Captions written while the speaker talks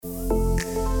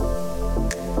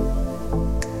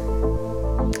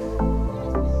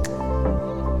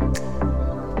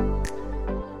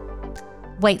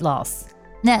weight loss.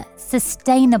 Now,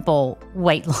 sustainable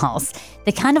weight loss,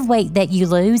 the kind of weight that you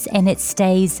lose and it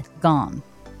stays gone.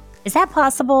 Is that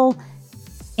possible?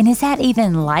 And is that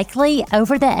even likely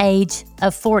over the age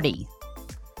of 40?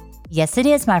 Yes, it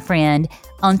is, my friend.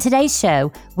 On today's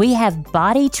show, we have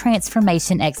body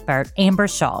transformation expert Amber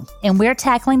Shaw, and we're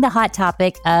tackling the hot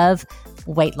topic of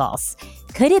weight loss.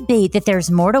 Could it be that there's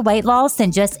more to weight loss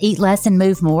than just eat less and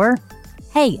move more?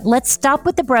 Hey, let's stop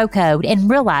with the bro code and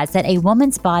realize that a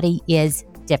woman's body is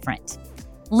different.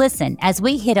 Listen as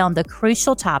we hit on the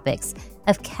crucial topics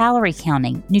of calorie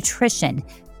counting, nutrition,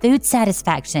 food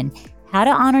satisfaction, how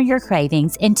to honor your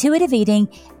cravings, intuitive eating,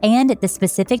 and the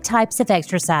specific types of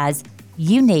exercise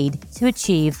you need to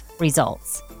achieve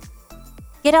results.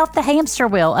 Get off the hamster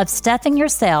wheel of stuffing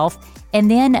yourself and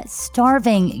then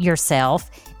starving yourself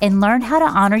and learn how to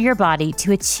honor your body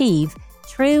to achieve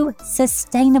true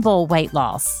sustainable weight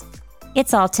loss.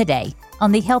 It's all today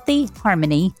on the Healthy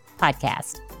Harmony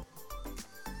Podcast.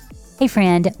 Hey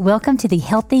friend, welcome to the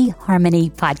Healthy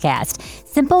Harmony Podcast,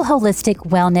 simple holistic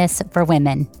wellness for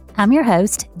women. I'm your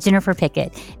host, Jennifer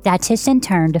Pickett, dietitian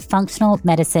turned functional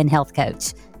medicine health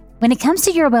coach. When it comes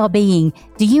to your well-being,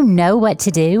 do you know what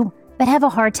to do, but have a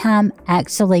hard time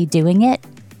actually doing it?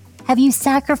 Have you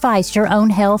sacrificed your own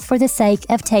health for the sake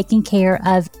of taking care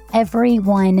of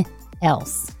everyone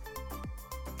else?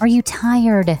 Are you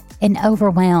tired and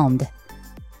overwhelmed?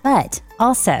 But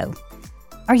also,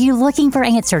 are you looking for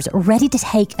answers, ready to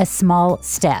take a small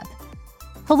step?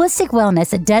 Holistic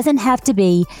wellness doesn't have to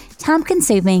be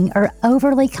time-consuming or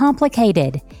overly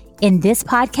complicated. In this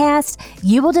podcast,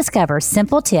 you will discover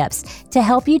simple tips to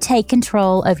help you take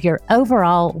control of your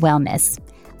overall wellness.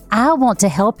 I want to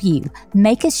help you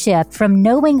make a shift from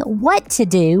knowing what to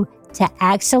do to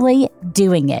actually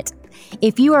doing it.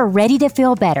 If you are ready to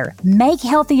feel better, make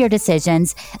healthier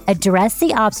decisions, address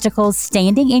the obstacles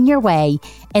standing in your way,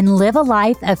 and live a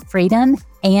life of freedom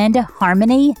and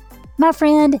harmony, my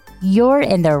friend, you're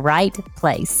in the right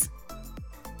place.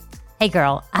 Hey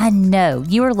girl, I know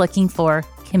you are looking for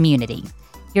community.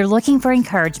 You're looking for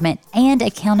encouragement and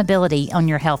accountability on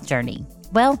your health journey.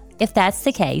 Well, if that's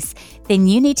the case, then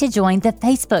you need to join the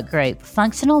Facebook group,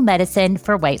 Functional Medicine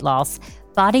for Weight Loss,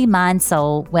 Body, Mind,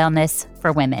 Soul, Wellness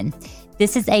for Women.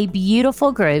 This is a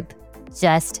beautiful group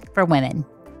just for women.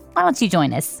 Why don't you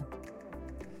join us?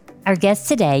 Our guest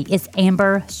today is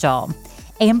Amber Shaw.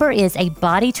 Amber is a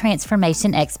body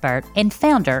transformation expert and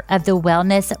founder of the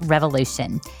Wellness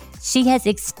Revolution. She has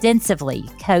extensively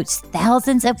coached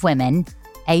thousands of women,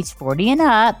 age 40 and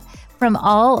up, from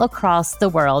all across the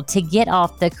world to get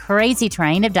off the crazy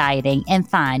train of dieting and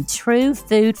find true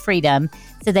food freedom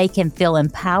so they can feel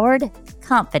empowered,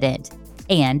 confident,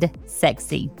 and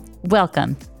sexy.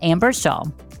 Welcome, Amber Shaw.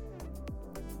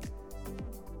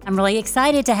 I'm really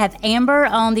excited to have Amber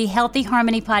on the Healthy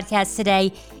Harmony Podcast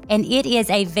today, and it is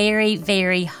a very,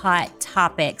 very hot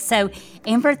topic. So,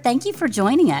 Amber, thank you for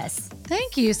joining us.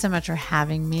 Thank you so much for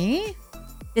having me.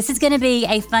 This is going to be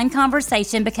a fun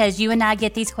conversation because you and I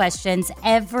get these questions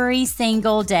every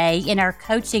single day in our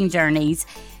coaching journeys.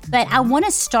 But I want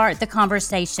to start the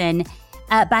conversation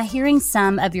by hearing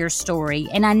some of your story.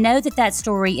 And I know that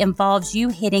story involves you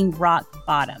hitting rock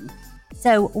bottom.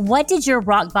 So what did your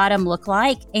rock bottom look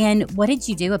like and what did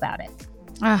you do about it?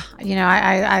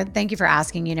 I thank you for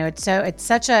asking. It's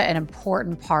such an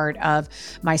important part of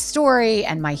my story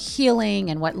and my healing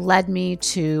and what led me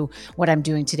to what I'm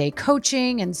doing today,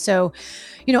 coaching. And so,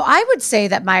 I would say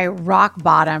that my rock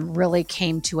bottom really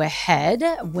came to a head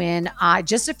when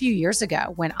just a few years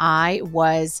ago, when I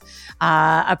was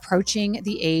approaching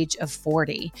the age of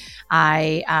 40.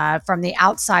 From the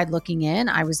outside looking in,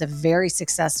 I was a very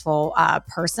successful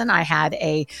person. I had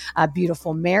a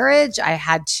beautiful marriage. I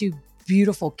had two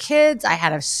beautiful kids. I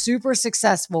had a super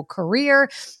successful career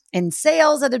in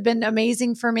sales that had been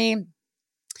amazing for me.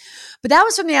 But that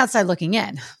was from the outside looking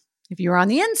in. If you were on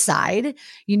the inside,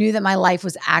 you knew that my life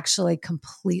was actually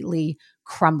completely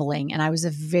crumbling. And I was a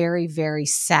very, very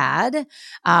sad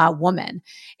woman.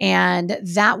 And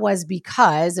that was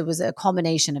because it was a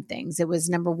culmination of things. It was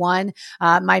number one,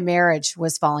 my marriage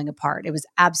was falling apart. It was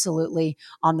absolutely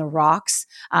on the rocks.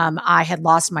 I had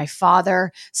lost my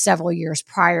father several years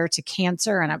prior to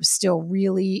cancer, and I was still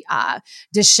really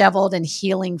disheveled and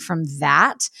healing from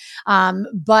that.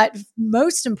 But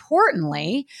most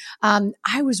importantly,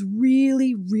 I was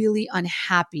really, really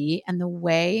unhappy in the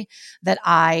way that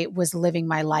I was living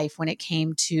my life when it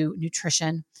came to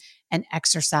nutrition and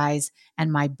exercise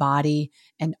and my body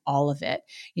and all of it.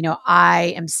 You know,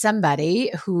 I am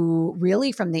somebody who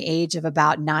really from the age of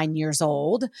about 9 years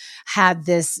old had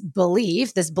this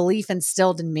belief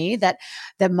instilled in me that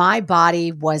my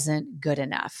body wasn't good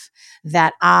enough,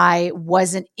 that I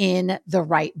wasn't in the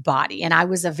right body. And I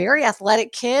was a very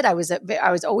athletic kid. I was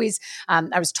always,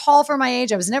 I was tall for my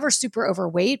age. I was never super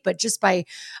overweight, but just by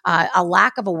a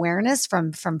lack of awareness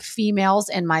from females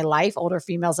in my life, older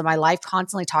females in my life,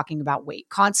 constantly talking about weight,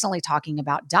 constantly talking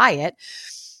about diet,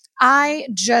 I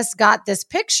just got this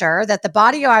picture that the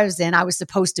body I was in, I was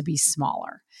supposed to be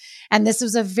smaller. And this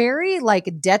was a very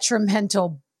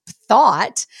detrimental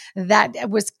thought that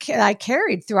I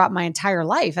carried throughout my entire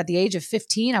life. At the age of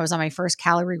 15, I was on my first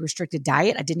calorie restricted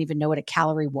diet. I didn't even know what a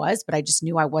calorie was, but I just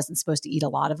knew I wasn't supposed to eat a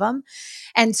lot of them.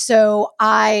 And so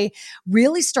I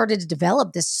really started to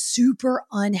develop this super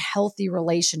unhealthy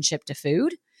relationship to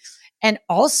food, and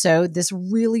also this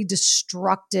really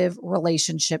destructive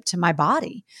relationship to my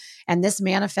body. And this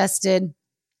manifested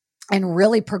and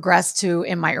really progressed to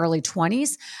in my early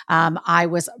 20s. I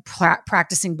was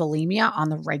practicing bulimia on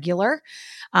the regular.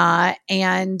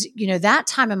 And, that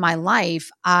time in my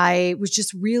life, I was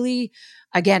just really,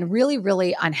 again, really,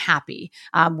 really unhappy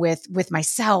with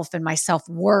myself and my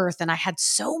self-worth. And I had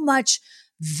so much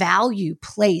value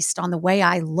placed on the way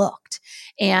I looked.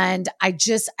 And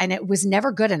it was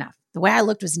never good enough. The way I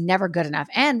looked was never good enough.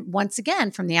 And once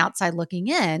again, from the outside looking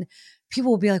in,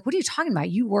 people will be like, what are you talking about?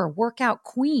 You were a workout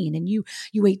queen and you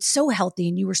ate so healthy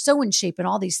and you were so in shape and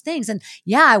all these things. And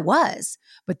yeah, I was,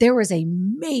 but there was a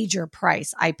major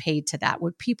price I paid to that,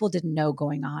 what people didn't know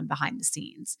going on behind the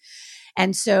scenes.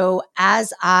 And so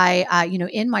as I,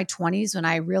 in my 20s, when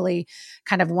I really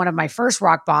kind of one of my first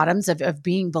rock bottoms of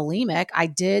being bulimic, I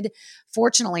did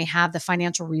fortunately have the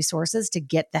financial resources to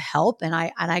get the help. And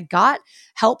I got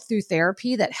help through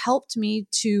therapy that helped me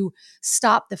to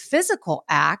stop the physical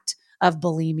act of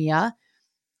bulimia.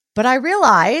 But I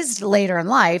realized later in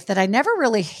life that I never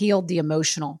really healed the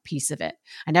emotional piece of it.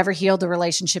 I never healed the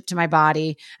relationship to my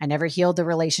body. I never healed the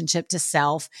relationship to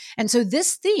self. And so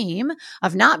this theme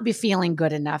of not be feeling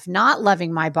good enough, not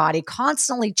loving my body,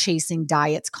 constantly chasing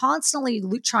diets, constantly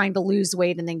trying to lose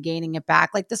weight and then gaining it back,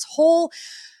 like this whole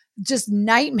just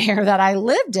nightmare that I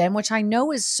lived in, which I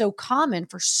know is so common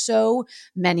for so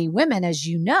many women, as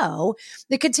you know,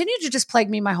 that continued to just plague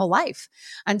me my whole life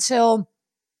until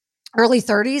early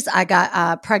 30s. I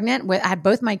got pregnant. I had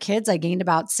both my kids. I gained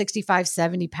about 65,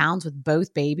 70 pounds with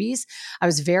both babies. I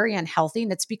was very unhealthy.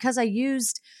 And it's because I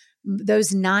used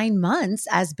those 9 months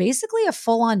as basically a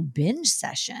full-on binge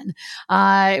session.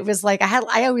 It was like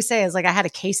I always say it's like I had a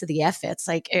case of the F-its,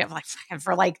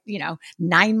 for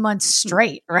 9 months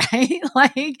straight, right?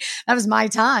 Like that was my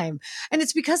time. And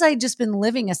it's because I had just been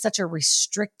living such a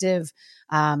restrictive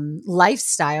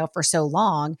lifestyle for so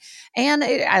long. And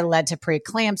I led to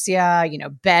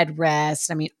preeclampsia, bed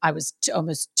rest. I mean, I was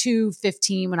almost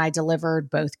 215 when I delivered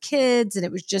both kids. And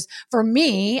it was just, for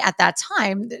me at that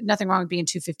time, nothing wrong with being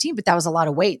 215, but that was a lot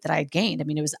of weight that I had gained. I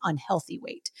mean, it was unhealthy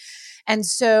weight. And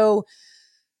so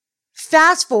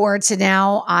fast forward to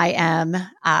now, I am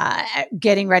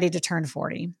getting ready to turn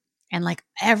 40. And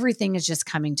everything is just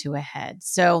coming to a head.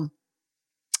 So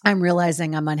I'm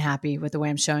realizing I'm unhappy with the way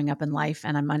I'm showing up in life,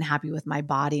 and I'm unhappy with my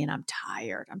body, and I'm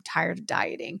tired. I'm tired of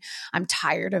dieting. I'm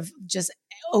tired of just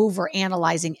over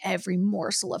analyzing every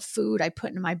morsel of food I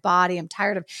put into my body. I'm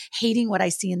tired of hating what I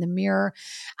see in the mirror.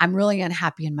 I'm really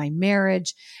unhappy in my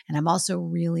marriage, and I'm also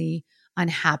really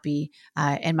unhappy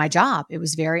in my job. It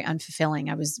was very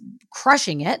unfulfilling. I was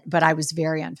crushing it, but I was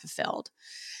very unfulfilled.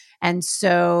 And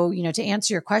so, to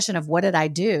answer your question of what did I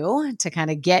do to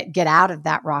kind of get out of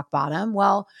that rock bottom?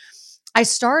 Well, I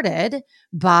started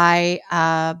by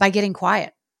getting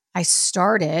quiet. I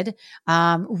started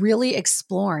really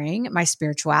exploring my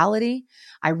spirituality.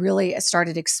 I really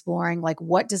started exploring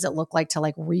what does it look like to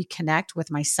reconnect with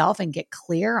myself and get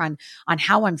clear on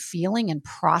how I'm feeling and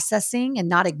processing and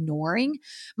not ignoring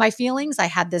my feelings. I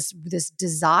had this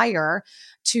desire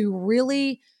to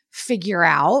really figure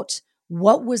out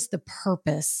what was the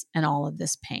purpose in all of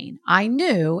this pain. I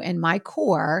knew in my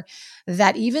core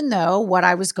that even though what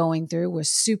I was going through was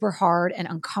super hard and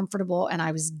uncomfortable and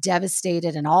I was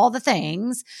devastated and all the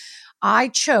things, I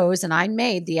chose and I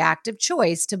made the active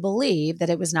choice to believe that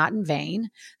it was not in vain,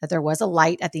 that there was a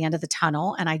light at the end of the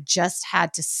tunnel, and I just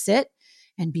had to sit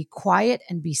and be quiet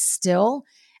and be still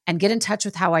and get in touch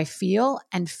with how I feel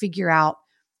and figure out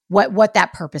what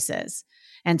that purpose is.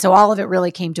 And so all of it really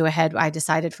came to a head. I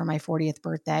decided for my 40th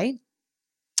birthday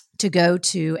to go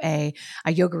to a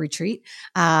yoga retreat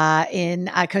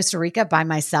in Costa Rica by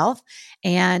myself,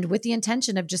 and with the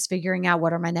intention of just figuring out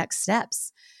what are my next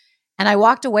steps. And I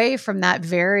walked away from that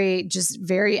very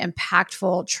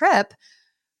impactful trip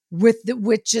with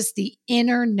just the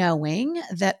inner knowing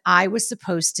that I was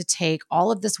supposed to take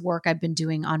all of this work I've been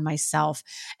doing on myself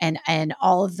and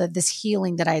all of this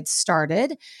healing that I had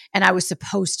started, and I was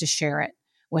supposed to share it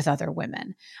with other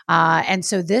women. And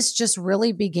so this just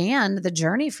really began the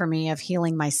journey for me of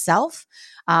healing myself.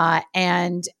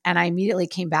 And I immediately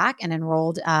came back and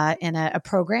enrolled in a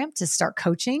program to start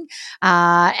coaching.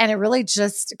 And it really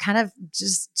just kind of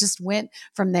just went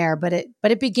from there. But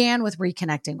it began with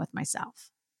reconnecting with myself.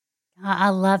 I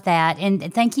love that.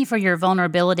 And thank you for your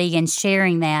vulnerability and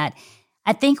sharing that.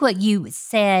 I think what you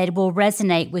said will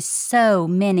resonate with so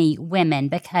many women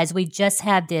because we just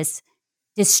have this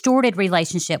distorted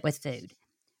relationship with food.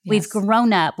 Yes. We've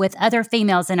grown up with other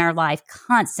females in our life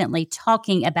constantly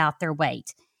talking about their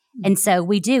weight. Mm-hmm. And so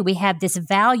we have this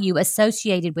value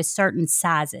associated with certain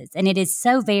sizes. And it is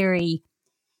so very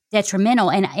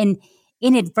detrimental. And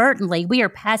inadvertently, we are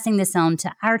passing this on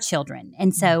to our children.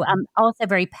 And so I'm also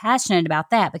very passionate about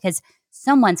that because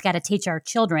someone's got to teach our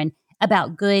children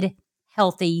about good,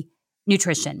 healthy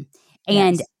nutrition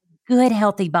and good,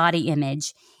 healthy body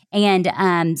image.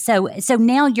 And so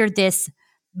now you're this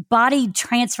body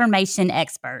transformation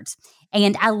expert.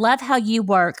 And I love how you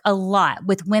work a lot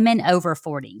with women over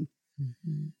 40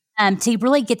 to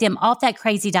really get them off that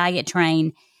crazy diet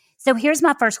train. So here's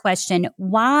my first question.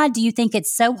 Why do you think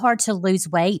it's so hard to lose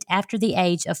weight after the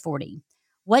age of 40?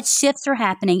 What shifts are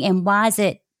happening and why is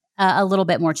it a little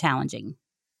bit more challenging?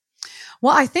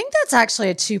 Well, I think that's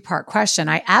actually a two-part question.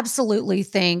 I absolutely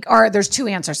think, or there's two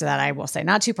answers to that, I will say.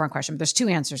 Not two-part question, but there's two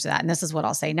answers to that. And this is what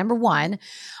I'll say. Number one,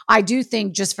 I do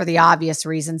think just for the obvious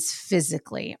reasons,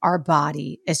 physically, our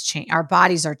body is changing. Our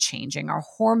bodies are changing. Our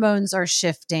hormones are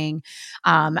shifting.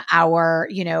 Our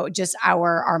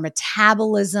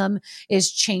metabolism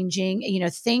is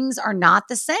changing. Things are not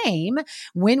the same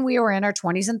when we were in our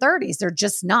 20s and 30s. They're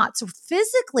just not. So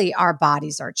physically, our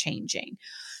bodies are changing.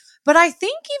 But I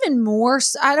think even more,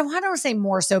 I don't want to say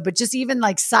more so, but just even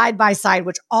like side by side,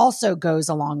 which also goes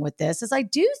along with this, is I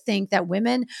do think that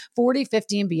women 40,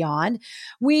 50 and beyond,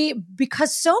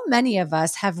 because so many of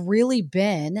us have really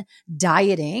been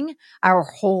dieting our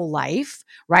whole life,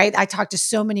 right? I talk to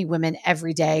so many women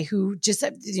every day who just,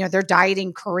 their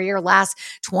dieting career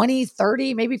lasts 20,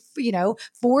 30, maybe,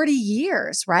 40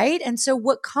 years, right? And so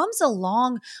what comes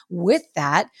along with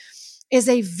that is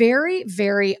a very,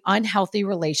 very unhealthy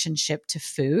relationship to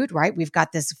food, right? We've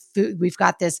got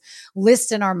this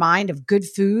list in our mind of good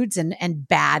foods and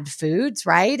bad foods,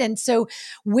 right? And so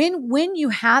when you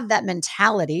have that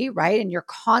mentality, right, and you're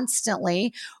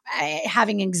constantly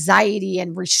having anxiety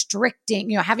and restricting,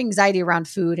 having anxiety around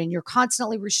food and you're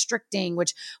constantly restricting,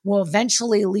 which will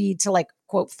eventually lead to like,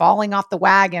 quote, falling off the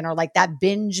wagon or like that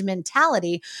binge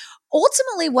mentality.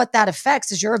 Ultimately, what that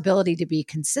affects is your ability to be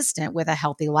consistent with a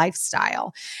healthy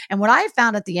lifestyle. And what I have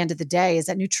found at the end of the day is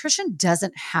that nutrition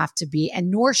doesn't have to be,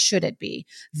 and nor should it be,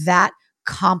 that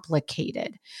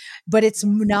complicated. But it's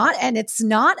not, and it's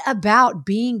not about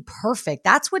being perfect.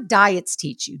 That's what diets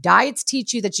teach you. Diets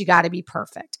teach you that you got to be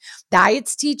perfect.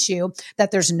 Diets teach you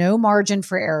that there's no margin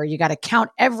for error. You got to count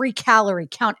every calorie,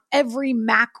 count every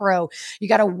macro. You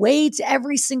got to weigh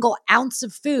every single ounce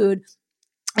of food.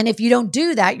 And if you don't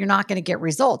do that, you're not going to get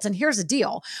results. And here's the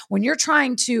deal. When you're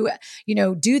trying to,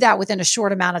 do that within a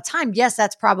short amount of time, yes,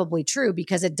 that's probably true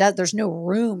because there's no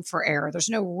room for error. There's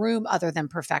no room other than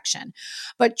perfection.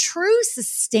 But true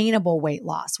sustainable weight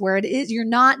loss, where it is, you're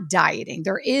not dieting.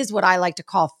 There is what I like to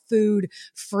call food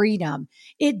freedom.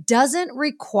 It doesn't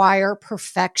require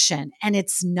perfection and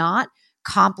it's not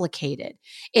complicated.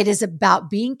 It is about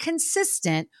being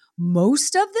consistent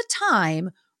most of the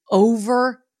time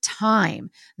over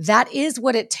time. That is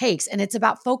what it takes. And it's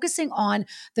about focusing on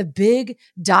the big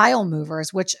dial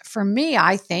movers, which for me,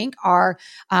 I think are,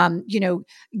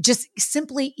 just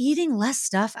simply eating less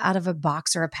stuff out of a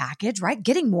box or a package, right?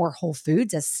 Getting more whole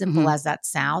foods, as simple as that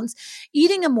sounds,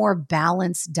 eating a more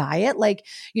balanced diet, like,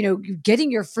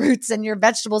 getting your fruits and your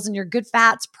vegetables and your good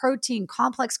fats, protein,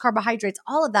 complex carbohydrates,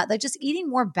 all of that, like just eating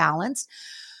more balanced.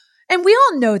 And we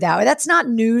all know that. That's not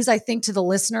news, I think, to the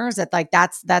listeners that like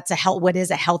that's what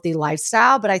is a healthy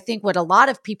lifestyle. But I think what a lot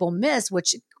of people miss,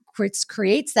 which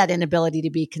creates that inability to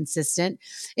be consistent,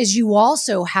 is you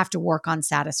also have to work on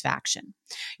satisfaction.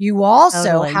 You also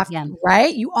Totally. have, Yeah.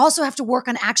 right? You also have to work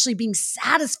on actually being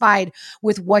satisfied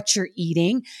with what you're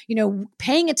eating,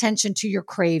 paying attention to your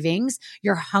cravings,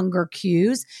 your hunger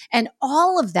cues, and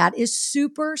all of that is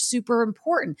super, super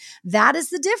important. That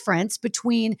is the difference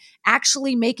between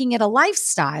actually making it a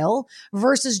lifestyle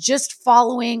versus just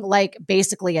following like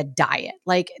basically a diet.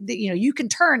 Like, you can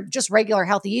turn just regular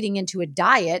healthy eating into a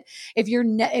diet if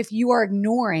if you are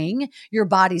ignoring your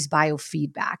body's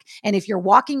biofeedback. And if you're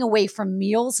walking away from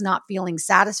meals not feeling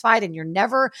satisfied and you're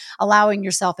never allowing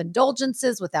yourself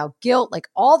indulgences without guilt, like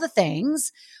all the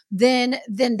things, then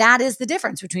that is the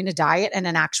difference between a diet and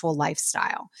an actual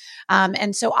lifestyle.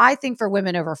 And so I think for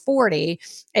women over 40,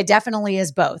 it definitely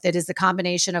is both. It is the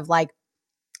combination of like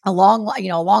a long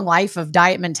life of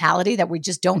diet mentality that we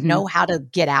just don't Mhm. know how to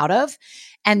get out of.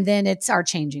 And then it's our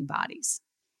changing bodies.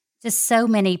 Just so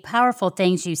many powerful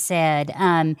things you said.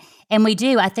 And we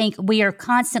do, I think we are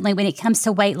constantly, when it comes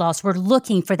to weight loss, we're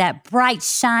looking for that bright,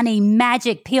 shiny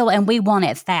magic pill and we want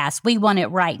it fast. We want it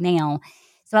right now.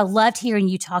 So I loved hearing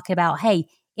you talk about, hey,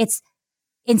 it's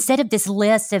instead of this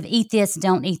list of eat this,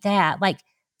 don't eat that, like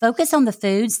focus on the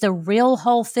foods, the real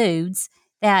whole foods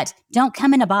that don't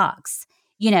come in a box,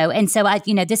 And so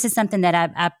this is something that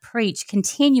I preach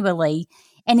continually.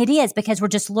 And it is because we're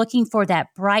just looking for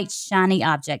that bright, shiny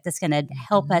object that's going to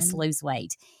help us lose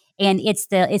weight. And it's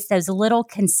those little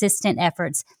consistent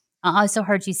efforts. I also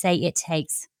heard you say it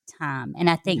takes time. And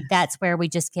I think that's where we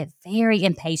just get very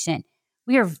impatient.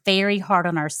 We are very hard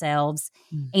on ourselves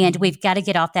and we've got to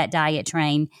get off that diet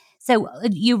train. So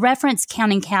you referenced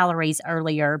counting calories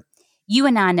earlier. You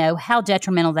and I know how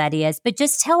detrimental that is, but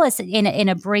just tell us in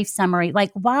a brief summary,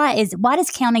 like why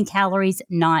does counting calories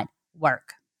not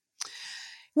work?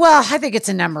 Well, I think it's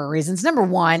a number of reasons. Number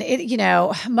one,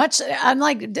 much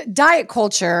unlike diet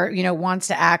culture, wants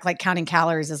to act like counting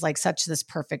calories is like such this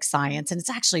perfect science. And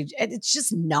it's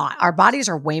just not. Our bodies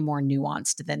are way more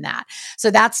nuanced than that.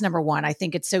 So that's number one. I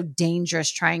think it's so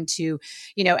dangerous trying to,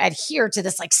 adhere to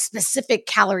this like specific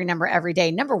calorie number every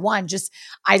day. Number one, just,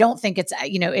 I don't think it's,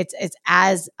 it's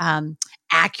as,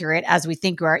 accurate as we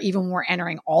think we are, even when we're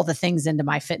entering all the things into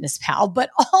MyFitnessPal. But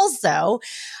also,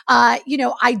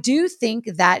 I do think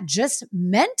that just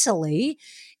mentally,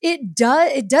 it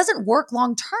doesn't work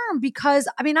long term because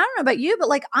I don't know about you, but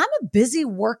like I'm a busy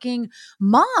working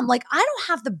mom. Like I don't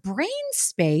have the brain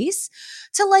space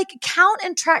to like count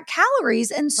and track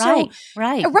calories. And so,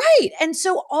 right. And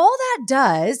so all that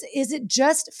does is it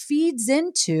just feeds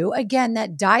into, again,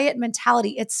 that diet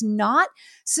mentality. It's not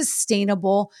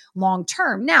sustainable long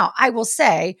term. Now, I will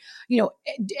say,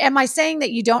 am I saying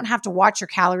that you don't have to watch your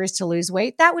calories to lose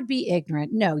weight? That would be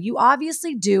ignorant. No, you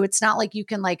obviously do. It's not like you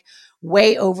can like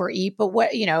way overeat, but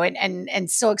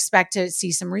and still expect to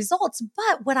see some results.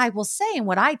 But what I will say and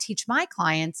what I teach my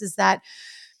clients is that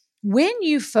when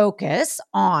you focus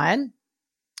on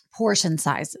portion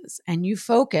sizes and you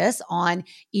focus on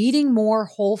eating more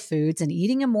whole foods and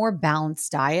eating a more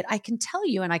balanced diet, I can tell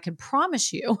you and I can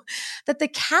promise you that the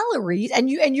calories and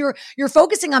you're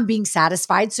focusing on being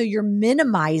satisfied, so you're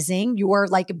minimizing your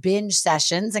like binge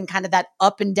sessions and kind of that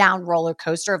up and down roller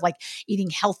coaster of like eating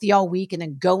healthy all week and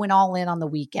then going all in on the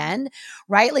weekend,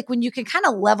 right? Like when you can kind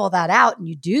of level that out and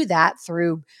you do that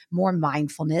through more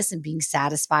mindfulness and being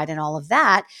satisfied and all of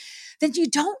that, then you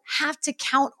don't have to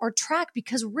count or track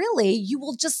because really you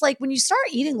will just like when you start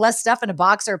eating less stuff in a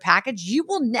box or a package, you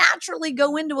will naturally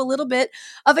go into a little bit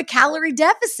of a calorie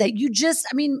deficit.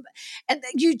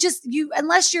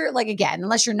 Unless you're like, again,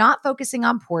 unless you're not focusing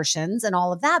on portions and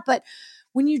all of that. But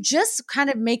when you just kind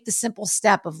of make the simple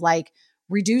step of like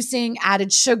reducing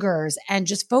added sugars and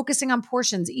just focusing on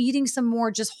portions, eating some more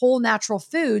just whole natural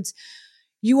foods,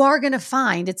 you are going to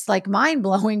find it's like mind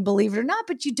blowing, believe it or not,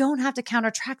 but you don't have to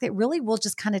counter track. That really will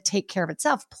just kind of take care of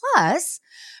itself. Plus,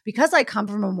 because I come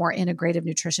from a more integrative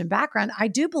nutrition background, I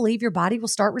do believe your body will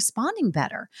start responding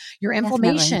better. Your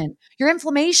inflammation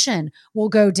will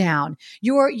go down.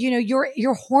 Your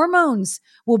hormones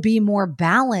will be more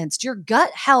balanced. Your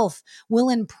gut health will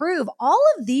improve. All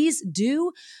of these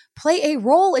do play a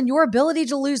role in your ability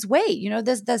to lose weight.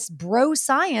 This bro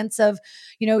science of,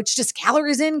 it's just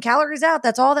calories in, calories out.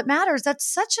 That's all that matters. That's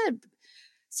such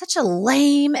a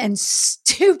lame and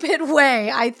stupid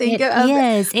way, I think. It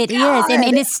is.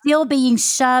 And it's still being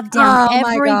shoved down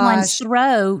everyone's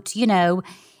throat,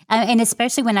 and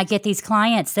especially when I get these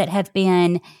clients that have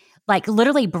been like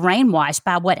literally brainwashed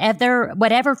by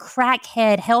whatever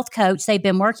crackhead health coach they've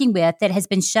been working with that has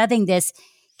been shoving this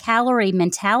calorie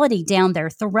mentality down their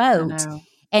throat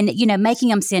and, making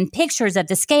them send pictures of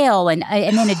the scale and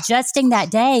then adjusting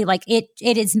that day. Like it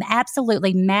is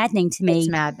absolutely maddening to me. It's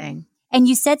maddening. And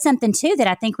you said something too that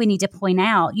I think we need to point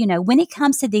out. When it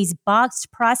comes to these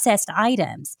boxed processed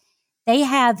items, they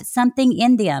have something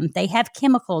in them. They have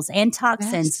chemicals and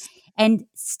toxins Yes. and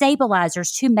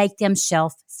stabilizers to make them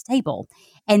shelf stable.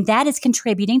 And that is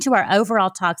contributing to our overall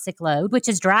toxic load, which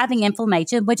is driving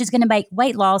inflammation, which is going to make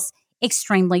weight loss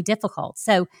extremely difficult.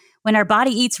 So when our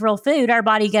body eats real food, our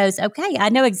body goes, okay, I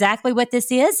know exactly what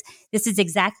this is. This is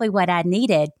exactly what I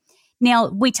needed. Now,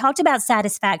 we talked about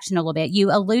satisfaction a little bit.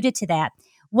 You alluded to that.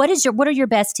 What are your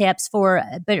best tips for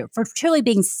truly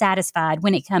being satisfied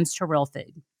when it comes to real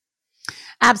food?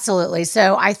 Absolutely.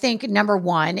 So I think number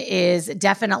one is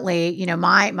definitely,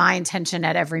 my intention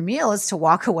at every meal is to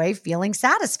walk away feeling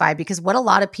satisfied, because what a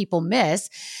lot of people miss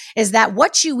is that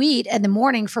what you eat in the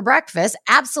morning for breakfast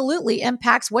absolutely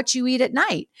impacts what you eat at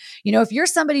night. If you're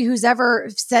somebody who's ever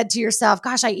said to yourself,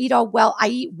 gosh, I eat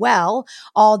well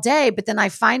all day, but then I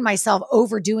find myself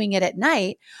overdoing it at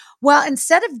night. Well,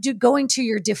 instead of going to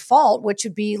your default, which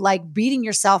would be like beating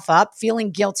yourself up, feeling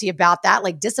guilty about that,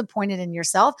 like disappointed in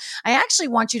yourself, I actually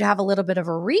want you to have a little bit of a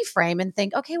reframe and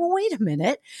think, okay, well, wait a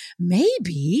minute.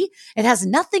 Maybe it has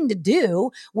nothing to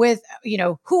do with,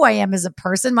 who I am as a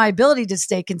person, my ability to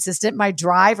stay consistent, my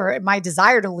drive or my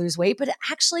desire to lose weight, but it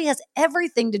actually has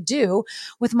everything to do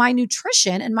with my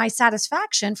nutrition and my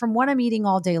satisfaction from what I'm eating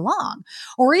all day long.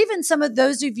 Or even some of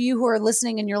those of you who are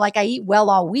listening and you're like, I eat well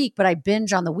all week, but I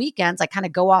binge on the weekends. I kind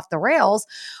of go off the rails.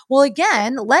 Well,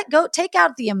 again, take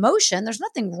out the emotion. There's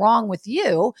nothing wrong with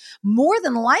you. More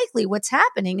than likely what's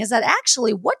happening is that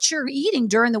actually what you're eating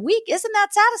during the week isn't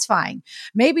that satisfying.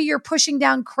 Maybe you're pushing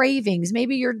down cravings.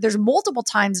 Maybe there's multiple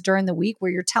times during the week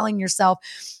where you're telling yourself,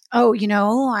 oh,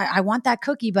 I want that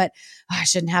cookie, but I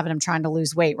shouldn't have it. I'm trying to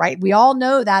lose weight, right? We all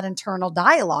know that internal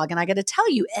dialogue. And I got to tell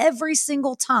you, every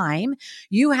single time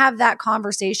you have that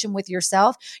conversation with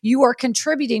yourself, you are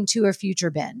contributing to a future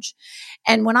binge.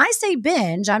 And when I say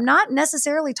binge, I'm not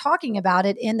necessarily talking about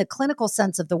it in the clinical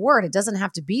sense of the word. It doesn't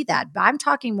have to be that, but I'm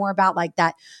talking more about like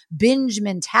that binge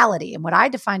mentality. And what I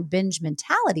define binge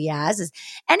mentality as is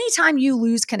anytime you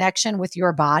lose connection with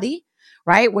your body,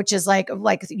 right? Which is like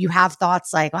you have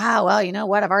thoughts like, wow, well, you know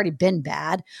what? I've already been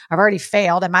bad. I've already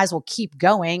failed. I might as well keep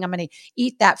going. I'm going to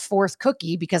eat that fourth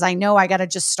cookie because I know I got to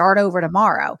just start over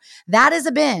tomorrow. That is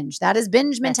a binge. That is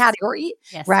binge mentality.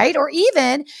 Or right? Or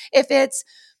even if it's,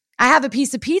 I have a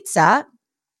piece of pizza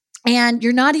and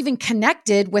you're not even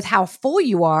connected with how full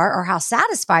you are or how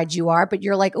satisfied you are, but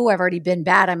you're like, oh, I've already been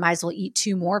bad. I might as well eat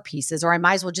two more pieces, or I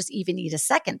might as well just even eat a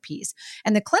second piece.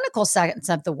 And the clinical sense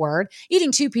of the word,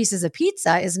 eating two pieces of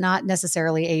pizza is not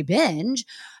necessarily a binge,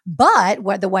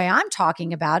 but the way I'm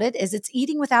talking about it is it's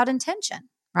eating without intention.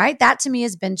 Right? That to me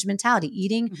is binge mentality,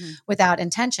 eating without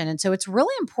intention. And so it's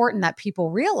really important that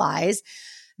people realize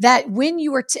that when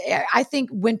you are, I think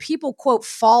when people quote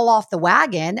fall off the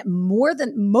wagon, more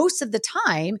than most of the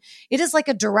time, it is like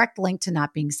a direct link to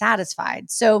not being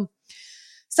satisfied. So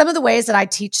some of the ways that I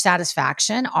teach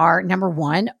satisfaction are, number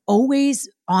one, always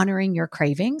honoring your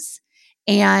cravings.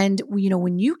 And,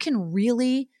 when you can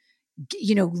really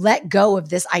let go of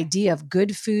this idea of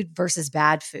good food versus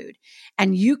bad food.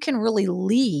 And you can really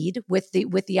lead with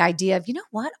the idea of, you know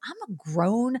what, I'm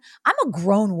a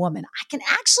grown woman. I can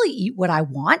actually eat what I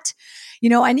want,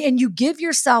 and you give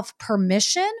yourself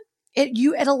permission.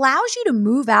 It allows you to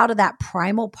move out of that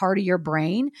primal part of your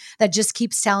brain that just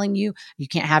keeps telling you, you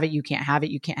can't have it, you can't have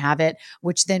it, you can't have it,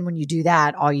 which then when you do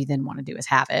that, all you then want to do is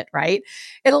have it, right?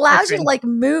 It allows you to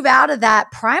move out of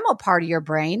that primal part of your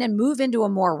brain and move into a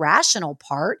more rational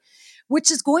part,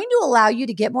 which is going to allow you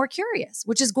to get more curious,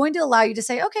 which is going to allow you to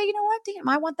say, okay, you know what, damn,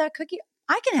 I want that cookie.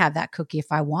 I can have that cookie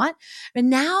if I want. And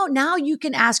now you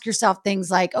can ask yourself things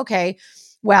like, okay,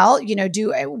 well,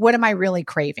 what am I really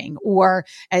craving? Or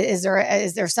is there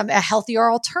a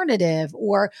healthier alternative?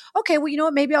 Or, okay, well, you know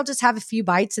what? Maybe I'll just have a few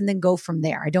bites and then go from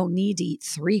there. I don't need to eat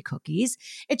 3 cookies.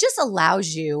 It just allows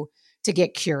you to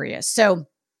get curious. So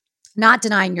not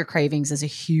denying your cravings is a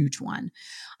huge one.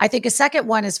 I think a second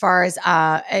one as far as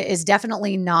is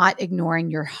definitely not ignoring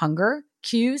your hunger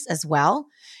cues as well.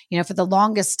 For the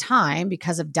longest time,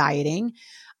 because of dieting,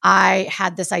 I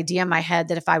had this idea in my head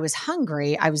that if I was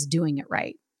hungry, I was doing it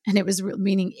right. And it was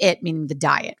meaning the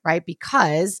diet, right?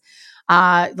 Because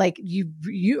I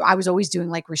was always doing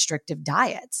like restrictive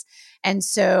diets. And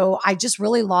so I just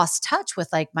really lost touch with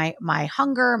like my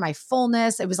hunger, my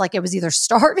fullness. It was like, it was either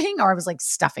starving or I was like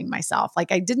stuffing myself. Like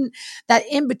that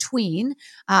in between,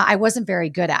 I wasn't very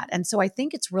good at. And so I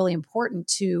think it's really important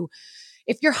to,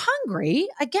 if you're hungry,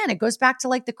 again, it goes back to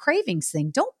like the cravings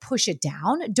thing. Don't push it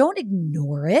down. Don't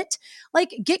ignore it.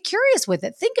 Like get curious with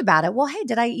it. Think about it. Well, hey,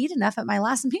 did I eat enough at my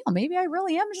last meal? Maybe I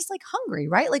really am just like hungry,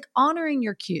 right? Like honoring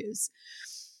your cues.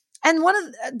 And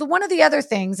one of the other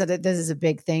things that this is a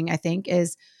big thing, I think,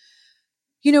 is,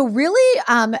 you know, really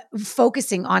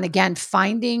focusing on, again,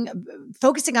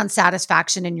 focusing on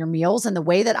satisfaction in your meals. And the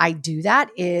way that I do that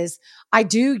is I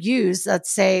do use,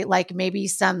 let's say, like maybe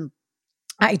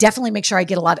I definitely make sure I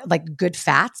get a lot of like good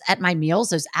fats at my meals.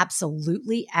 Those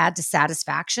absolutely add to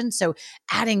satisfaction. So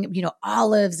adding, you know,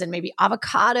 olives and maybe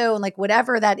avocado and like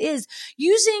whatever that is,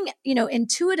 using, you know,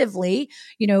 intuitively,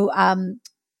 you know,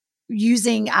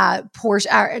 using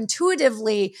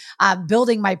intuitively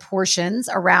building my portions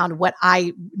around what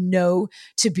I know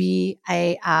to be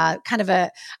a kind of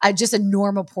a just a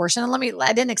normal portion. And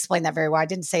I didn't explain that very well. I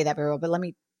didn't say that very well, but let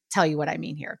me tell you what I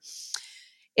mean here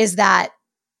is that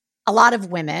a lot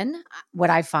of women,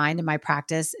 what I find in my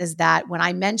practice is that when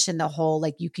I mention the whole,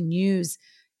 like you can use,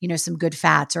 you know, some good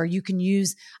fats, or you can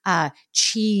use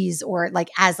cheese, or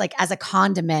like as a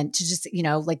condiment to just, you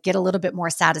know, like get a little bit more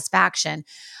satisfaction.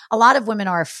 A lot of women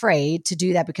are afraid to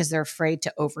do that because they're afraid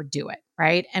to overdo it.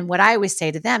 Right. And what I always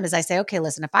say to them is I say, okay,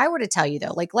 listen, if I were to tell you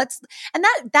though, like and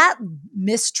that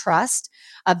mistrust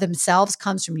of themselves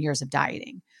comes from years of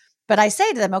dieting. But I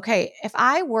say to them, okay, if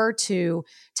I were to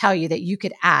tell you that you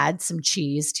could add some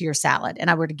cheese to your salad and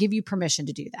I were to give you permission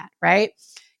to do that, right?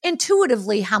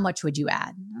 Intuitively, how much would you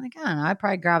add? I'm like, I don't know. I'd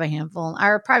probably grab a handful,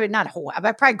 or probably not a whole.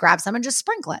 I'd probably grab some and just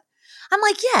sprinkle it. I'm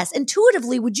like, yes.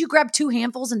 Intuitively, would you grab 2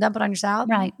 handfuls and dump it on your salad?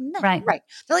 Right. No, Right. right.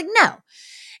 They're like, no.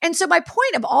 And so my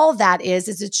point of all of that is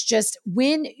it's just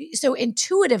so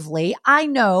intuitively, I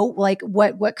know like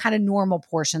what kind of normal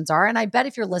portions are. And I bet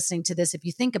if you're listening to this, if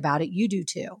you think about it, you do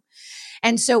too.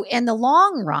 And so in the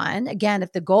long run, again,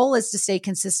 if the goal is to stay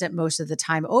consistent most of the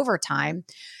time over time,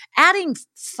 adding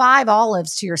 5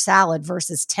 olives to your salad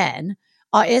versus 10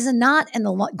 is not, in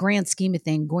the grand scheme of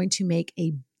things, going to make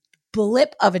a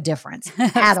blip of a difference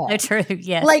at all. So true.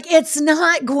 Yes. Like it's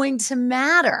not going to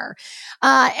matter.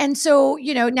 And so,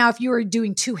 you know, now if you were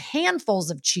doing 2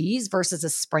 handfuls of cheese versus a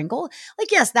sprinkle,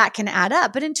 like, yes, that can add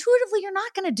up, but intuitively you're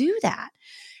not going to do that.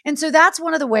 And so that's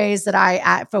one of the ways that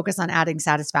I focus on adding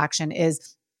satisfaction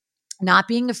is not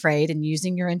being afraid and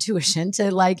using your intuition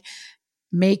to like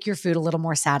make your food a little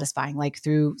more satisfying, like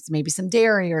through maybe some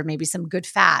dairy or maybe some good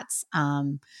fats,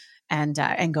 and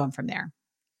going from there.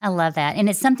 I love that. And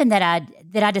it's something that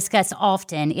I discuss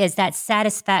often is that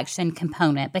satisfaction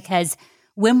component, because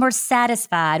when we're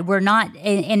satisfied, we're not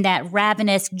in that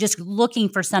ravenous, just looking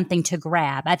for something to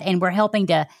grab. And we're helping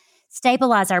to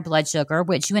stabilize our blood sugar,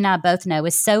 which you and I both know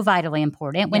is so vitally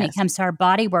important when it comes to our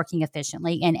body working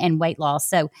efficiently and weight loss.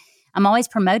 So I'm always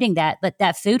promoting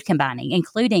that food combining,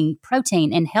 including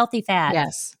protein and healthy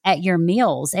fat at your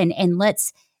meals.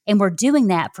 And we're doing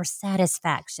that for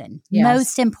satisfaction,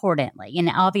 most importantly. And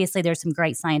obviously there's some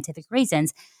great scientific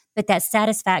reasons, but that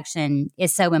satisfaction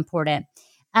is so important.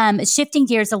 Shifting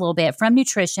gears a little bit from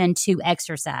nutrition to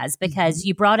exercise, because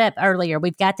you brought up earlier,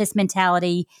 we've got this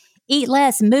mentality, eat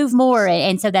less, move more.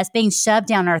 And so that's being shoved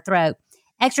down our throat.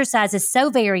 Exercise is so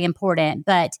very important,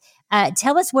 but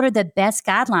tell us, what are the best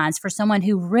guidelines for someone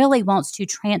who really wants to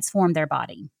transform their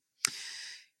body?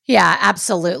 Yeah,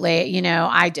 absolutely. You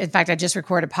know, in fact, I just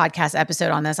recorded a podcast episode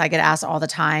on this. I get asked all the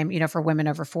time, you know, for women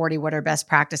over 40, what are best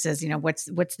practices? You know, what's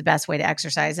the best way to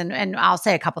exercise? And I'll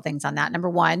say a couple things on that.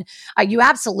 Number one, you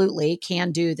absolutely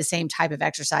can do the same type of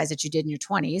exercise that you did in your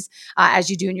 20s as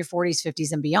you do in your 40s,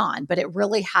 50s, and beyond. But it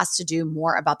really has to do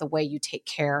more about the way you take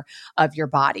care of your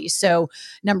body. So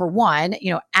number one,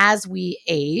 you know, as we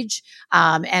age,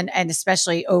 and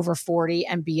especially over 40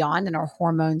 and beyond, and our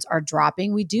hormones are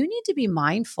dropping, we do need to be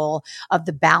mindful of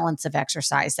the balance of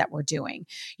exercise that we're doing.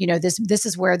 You know, this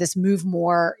is where this move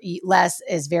more, eat less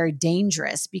is very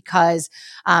dangerous, because,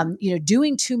 you know,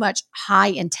 doing too much high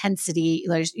intensity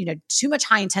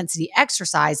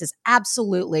exercise is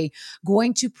absolutely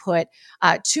going to put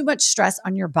too much stress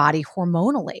on your body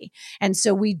hormonally. And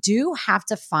so we do have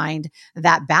to find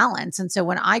that balance. And so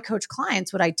when I coach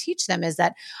clients, what I teach them is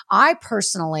that I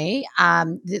personally,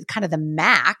 kind of the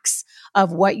max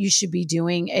of what you should be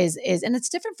doing is, and it's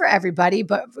different for everybody,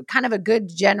 but kind of a good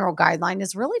general guideline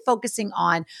is really focusing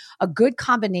on a good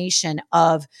combination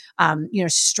of, you know,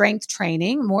 strength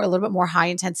training, a little bit more high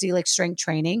intensity, like strength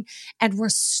training, and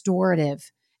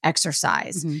restorative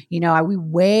exercise. Mm-hmm. You know, we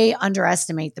way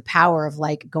underestimate the power of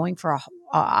like going for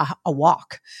a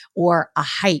walk or a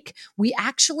hike. We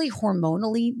actually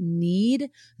hormonally need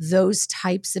those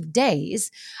types of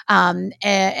days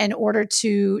in order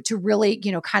to really,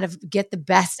 you know, kind of get the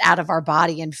best out of our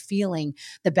body and feeling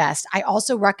the best. I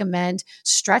also recommend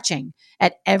stretching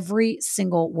at every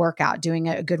single workout. Doing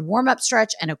a good warm-up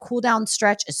stretch and a cool-down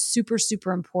stretch is super,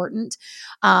 super important.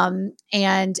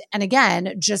 And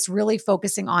again, just really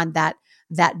focusing on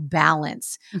that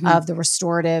balance of the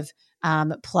restorative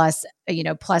plus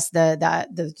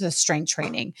the strength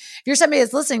training. If you're somebody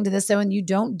that's listening to this though, and you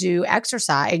don't do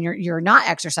exercise and you're not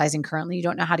exercising currently, you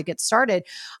don't know how to get started,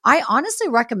 I honestly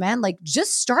recommend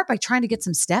just start by trying to get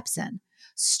some steps in.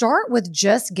 Start with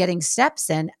just getting steps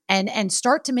in and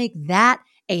start to make that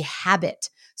a habit.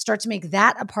 Start to make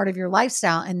that a part of your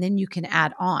lifestyle, and then you can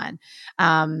add on.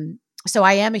 So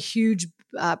I am a huge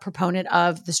proponent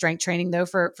of the strength training though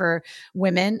for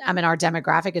women. In our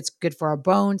demographic, it's good for our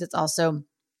bones. It's also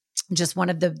just one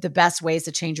of the best ways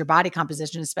to change your body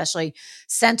composition, especially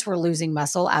since we're losing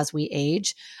muscle as we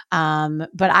age.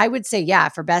 But I would say,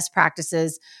 for best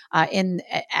practices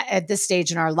at this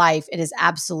stage in our life, it is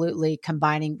absolutely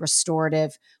combining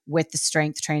restorative with the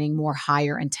strength training, more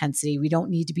higher intensity. We don't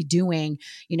need to be doing,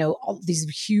 all these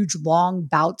huge long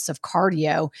bouts of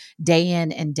cardio day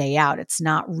in and day out. It's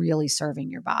not really serving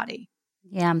your body.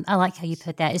 Yeah, I like how you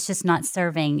put that. It's just not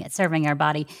serving our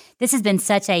body. This has been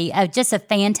such just a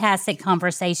fantastic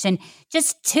conversation,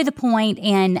 just to the point,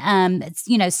 and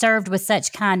served with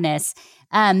such kindness.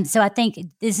 So I think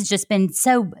this has just been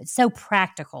so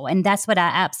practical, and that's what I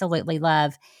absolutely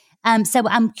love. So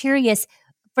I'm curious,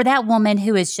 for that woman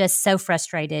who is just so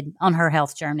frustrated on her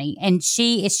health journey, and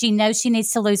she knows she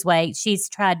needs to lose weight, she's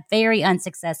tried very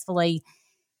unsuccessfully.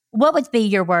 What would be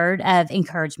your word of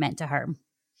encouragement to her?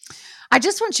 I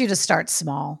just want you to start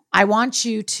small. I want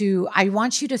you to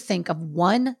think of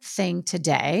one thing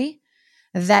today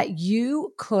that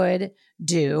you could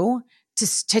do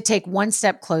to take one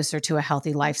step closer to a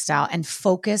healthy lifestyle, and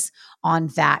focus on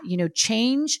that.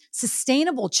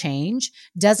 Sustainable change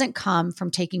doesn't come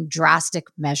from taking drastic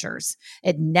measures.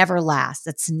 It never lasts.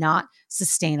 It's not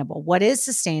sustainable. What is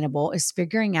sustainable is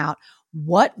figuring out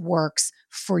what works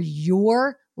for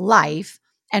your life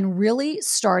and really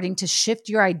starting to shift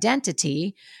your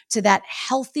identity to that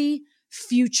healthy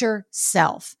future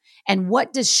self. And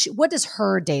what does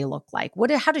her day look like?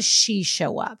 How does she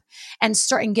show up? And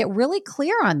get really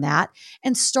clear on that,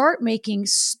 and start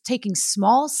taking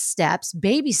small steps,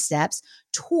 baby steps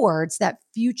towards that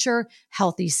future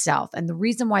healthy self. And the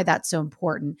reason why that's so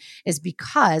important is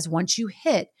because once you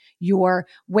hit your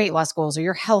weight loss goals or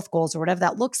your health goals or whatever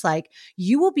that looks like,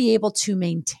 you will be able to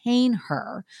maintain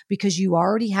her because you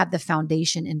already have the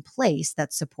foundation in place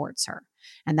that supports her.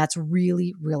 And that's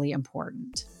really, really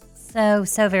important. So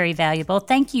very valuable.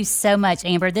 Thank you so much,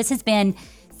 Amber. This has been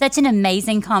such an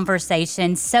amazing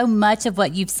conversation. So much of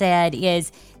what you've said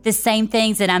is the same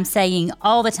things that I'm saying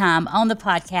all the time on the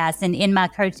podcast and in my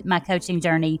coaching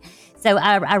journey. So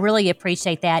I really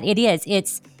appreciate that.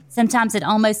 Sometimes it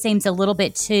almost seems a little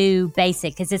bit too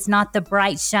basic because it's not the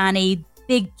bright, shiny,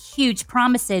 big, huge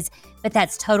promises, but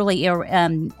that's totally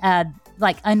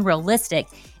unrealistic.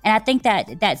 And I think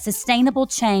that sustainable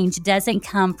change doesn't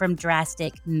come from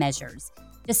drastic measures.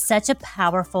 Just such a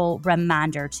powerful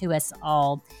reminder to us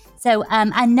all. So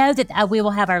I know that we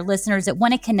will have our listeners that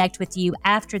want to connect with you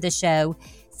after the show.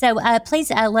 So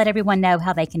please let everyone know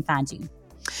how they can find you.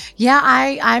 Yeah,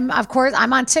 I'm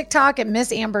on TikTok at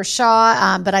Miss Amber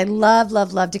Shaw, but I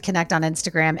love to connect on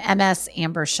Instagram, MS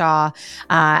Amber Shaw.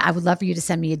 I would love for you to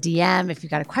send me a DM if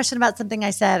you've got a question about something I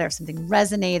said or if something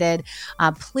resonated.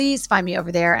 Please find me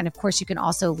over there. And of course, you can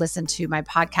also listen to my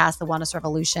podcast, The Wellness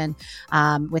Revolution,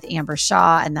 with Amber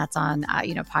Shaw, and that's on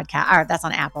podcast, or that's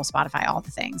on Apple, Spotify, all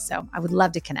the things. So I would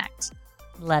love to connect.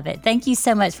 Love it. Thank you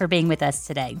so much for being with us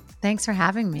today. Thanks for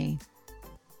having me.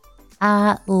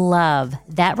 I love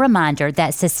that reminder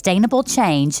that sustainable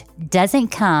change doesn't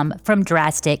come from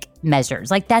drastic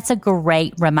measures. That's a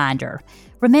great reminder.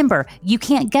 Remember, you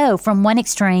can't go from one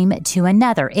extreme to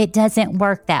another. It doesn't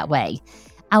work that way.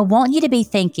 I want you to be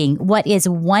thinking, what is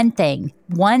one thing,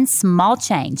 one small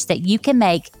change that you can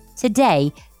make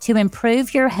today to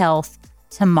improve your health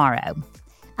tomorrow?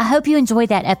 I hope you enjoyed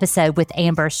that episode with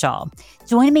Amber Shaw.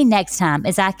 Join me next time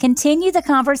as I continue the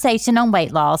conversation on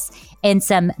weight loss and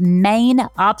some main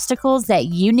obstacles that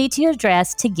you need to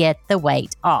address to get the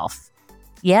weight off.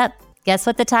 Yep, guess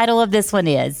what the title of this one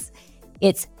is?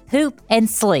 It's Poop and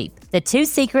Sleep, the 2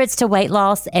 secrets to weight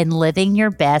loss and living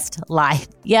your best life.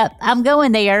 Yep, I'm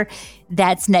going there.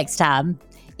 That's next time.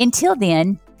 Until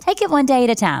then, take it one day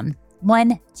at a time,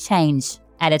 one change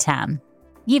at a time.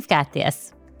 You've got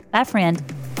this. Bye, friend.